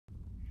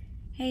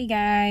Hey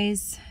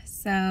guys,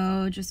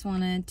 so just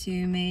wanted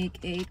to make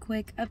a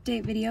quick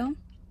update video.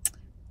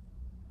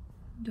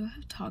 Do I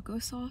have taco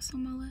sauce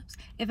on my lips?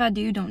 If I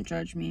do, don't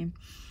judge me.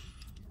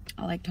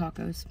 I like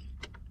tacos.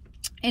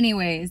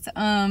 Anyways,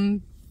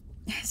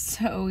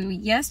 so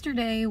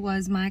yesterday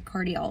was my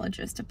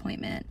cardiologist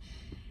appointment,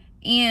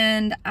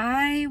 and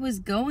I was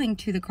going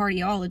to the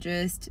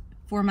cardiologist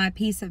for my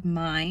peace of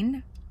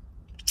mind,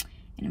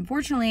 and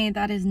unfortunately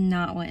that is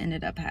not what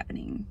ended up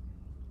happening.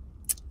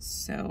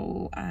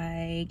 So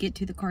I get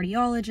to the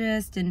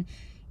cardiologist and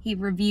he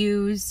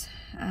reviews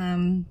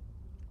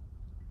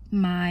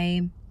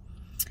my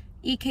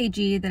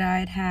EKG that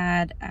I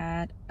had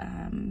at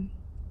an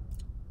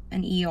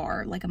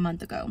ER like a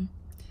month ago,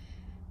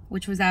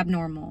 which was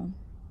abnormal.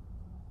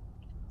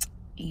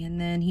 And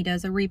then he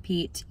does a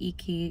repeat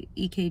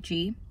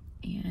EKG,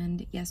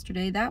 and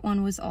yesterday that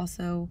one was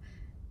also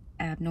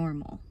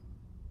abnormal.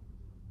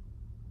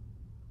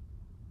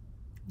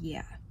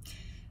 Yeah.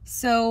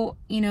 So,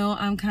 you know,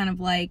 I'm kind of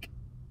like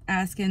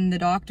asking the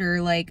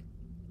doctor, like,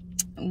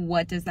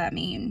 what does that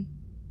mean?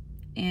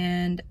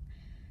 And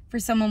for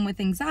someone with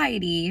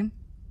anxiety,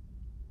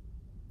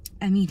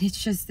 I mean,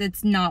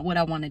 it's not what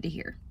I wanted to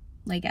hear,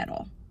 like, at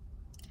all.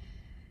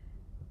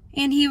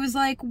 And he was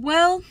like,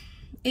 well,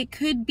 it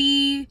could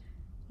be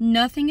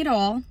nothing at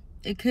all.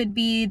 It could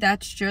be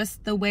that's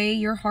just the way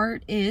your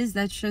heart is.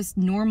 That's just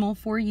normal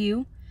for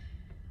you.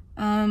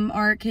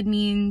 Or it could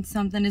mean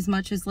something as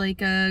much as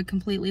like a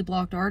completely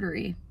blocked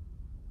artery.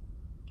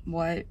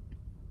 What?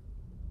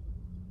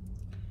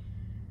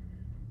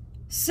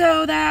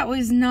 So that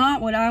was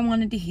not what I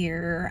wanted to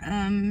hear.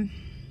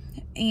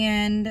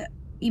 And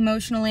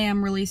emotionally,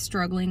 I'm really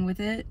struggling with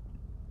it.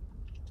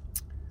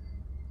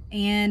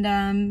 And,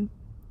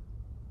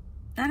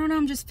 I don't know,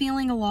 I'm just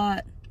feeling a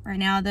lot right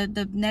now.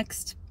 The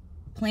next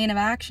plan of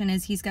action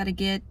is he's got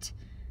to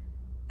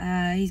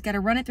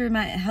run it through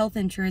my health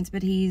insurance,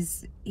 but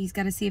he's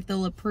got to see if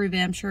they'll approve it.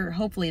 I'm sure,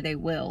 hopefully they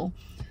will,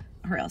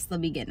 or else they'll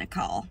be getting a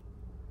call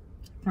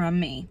from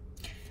me.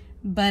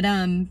 But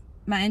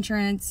my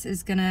insurance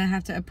is gonna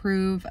have to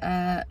approve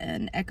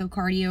an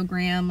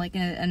echocardiogram, like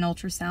an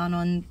ultrasound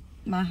on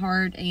my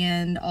heart,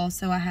 and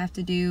also I have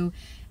to do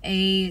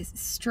a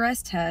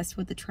stress test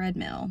with the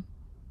treadmill.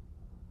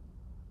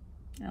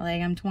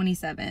 Like, I'm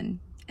 27,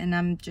 and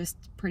I'm just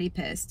pretty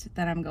pissed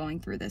that I'm going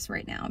through this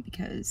right now,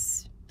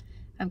 because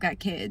I've got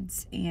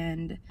kids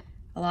and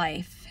a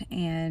life,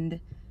 and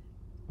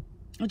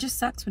it just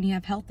sucks when you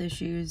have health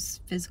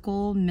issues,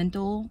 physical,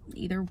 mental,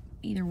 either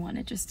one.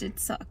 It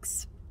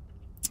sucks.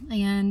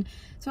 And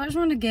so I just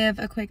wanted to give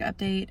a quick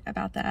update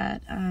about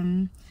that.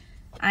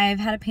 I've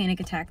had a panic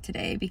attack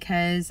today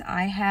because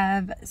I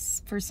have,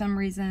 for some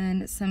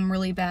reason, some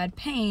really bad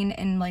pain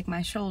in like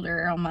my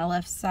shoulder on my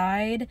left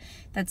side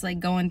that's like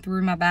going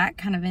through my back,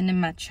 kind of into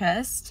my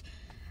chest.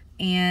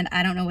 And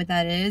I don't know what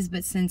that is,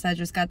 but since I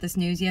just got this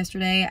news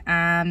yesterday,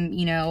 I'm,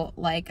 you know,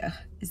 like,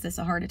 is this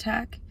a heart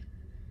attack?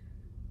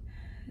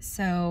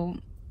 So,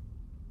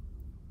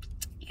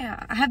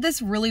 yeah, I have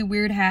this really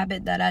weird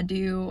habit that I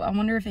do. I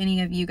wonder if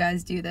any of you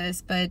guys do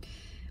this, but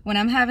when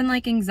I'm having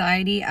like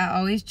anxiety, I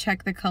always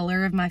check the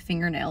color of my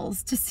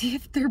fingernails to see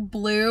if they're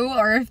blue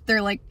or if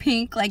they're like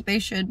pink like they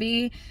should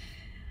be.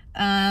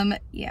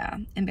 Yeah,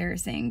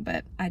 embarrassing,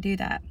 but I do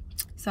that.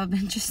 So I've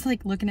been just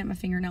like looking at my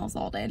fingernails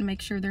all day to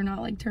make sure they're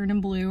not like turning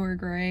blue or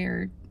gray,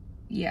 or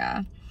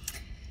yeah.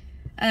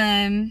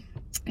 And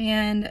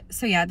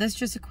so yeah, this is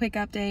just a quick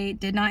update.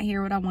 Did not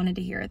hear what I wanted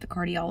to hear at the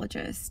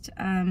cardiologist.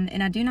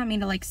 And I do not mean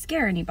to like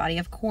scare anybody,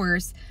 of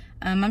course.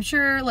 I'm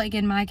sure like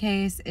in my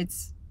case,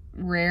 it's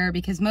rare,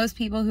 because most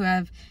people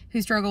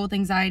who struggle with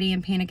anxiety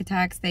and panic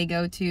attacks, they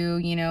go to,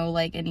 you know,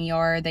 like an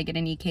ER, they get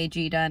an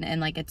EKG done,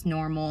 and like it's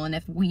normal. And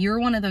if you're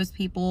one of those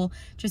people,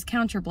 just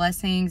count your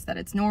blessings that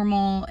it's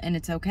normal and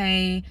it's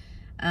okay.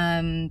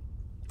 I'm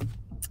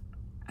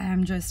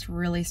just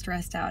really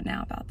stressed out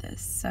now about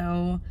this.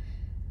 So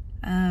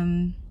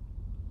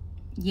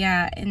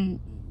yeah, and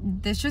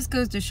this just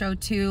goes to show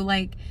too,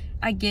 like,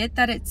 I get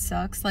that it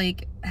sucks,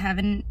 like,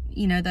 having,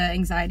 you know, the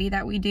anxiety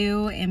that we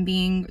do and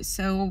being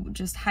so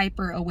just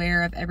hyper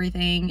aware of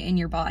everything in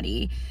your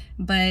body,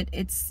 but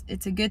it's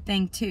a good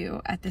thing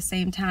too at the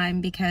same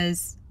time,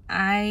 because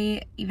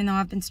even though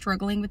I've been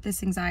struggling with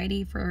this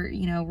anxiety for,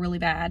 you know, really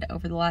bad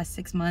over the last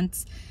 6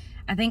 months,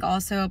 I think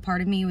also a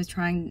part of me was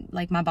trying,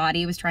 like, my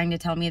body was trying to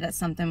tell me that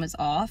something was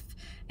off.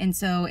 And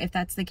so if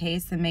that's the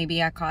case, then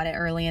maybe I caught it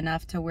early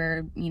enough to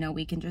where, you know,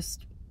 we can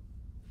just,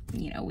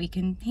 you know, we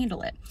can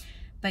handle it.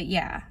 But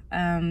yeah,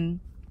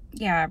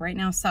 yeah, right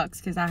now sucks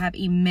because I have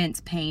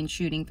immense pain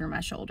shooting through my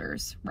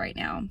shoulders right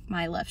now,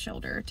 my left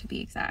shoulder to be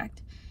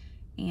exact,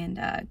 and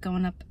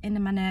going up into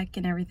my neck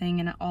and everything,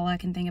 and all I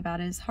can think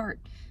about is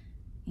heart.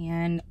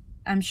 And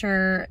I'm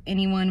sure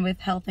anyone with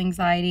health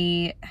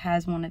anxiety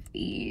has one of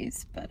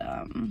these, but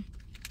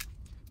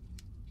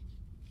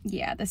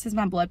yeah, this is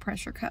my blood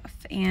pressure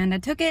cuff, and I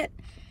took it.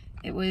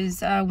 It was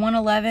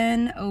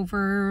 111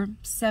 over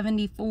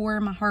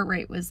 74. My heart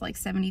rate was like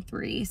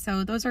 73.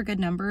 So those are good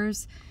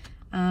numbers.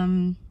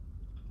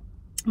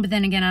 But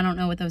then again, I don't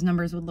know what those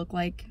numbers would look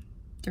like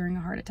during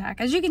a heart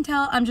attack. As you can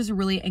tell, I'm just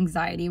really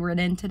anxiety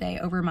ridden today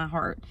over my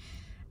heart.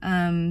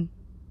 I'm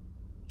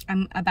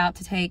about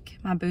to take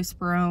my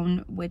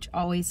Boosterone, which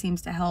always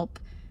seems to help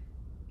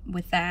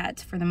with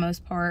that for the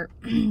most part,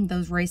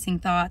 those racing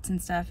thoughts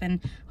and stuff. And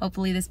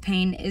hopefully this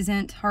pain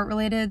isn't heart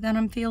related that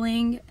I'm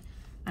feeling.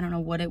 I don't know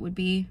what it would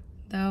be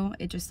though.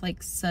 It just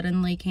like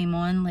suddenly came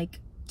on like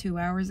 2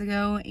 hours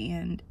ago,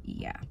 and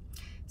yeah,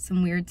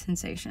 some weird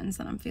sensations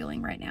that I'm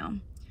feeling right now.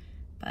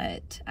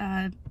 But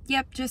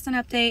yep, just an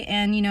update.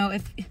 And you know,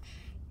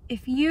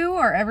 if you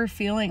are ever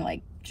feeling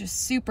like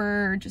just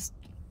super just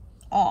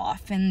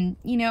off, and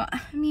you know,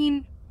 I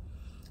mean,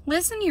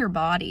 listen to your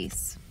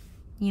bodies.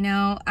 You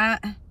know,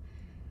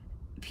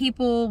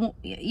 people,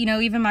 you know,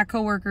 even my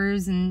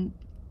coworkers and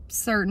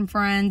certain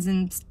friends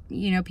and,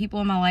 you know, people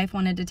in my life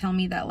wanted to tell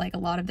me that like a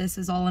lot of this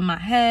is all in my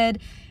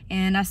head,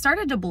 and I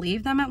started to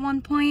believe them at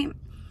one point.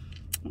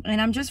 And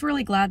I'm just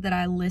really glad that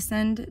I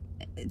listened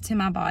to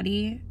my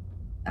body.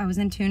 I was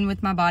in tune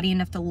with my body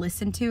enough to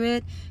listen to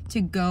it,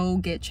 to go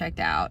get checked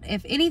out,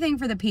 if anything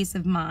for the peace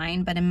of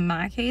mind. But in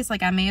my case,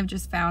 like I may have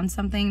just found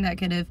something that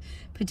could have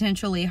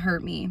potentially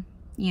hurt me,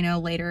 you know,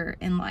 later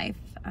in life.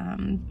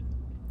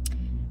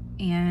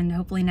 And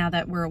hopefully now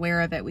that we're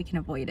aware of it, we can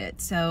avoid it.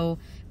 So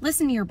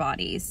listen to your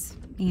bodies,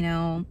 you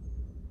know,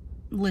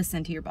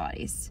 listen to your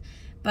bodies.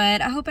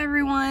 But I hope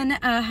everyone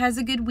has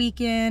a good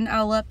weekend.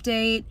 I'll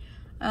update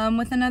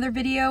with another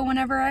video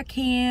whenever I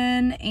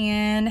can,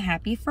 and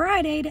happy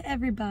Friday to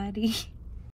everybody.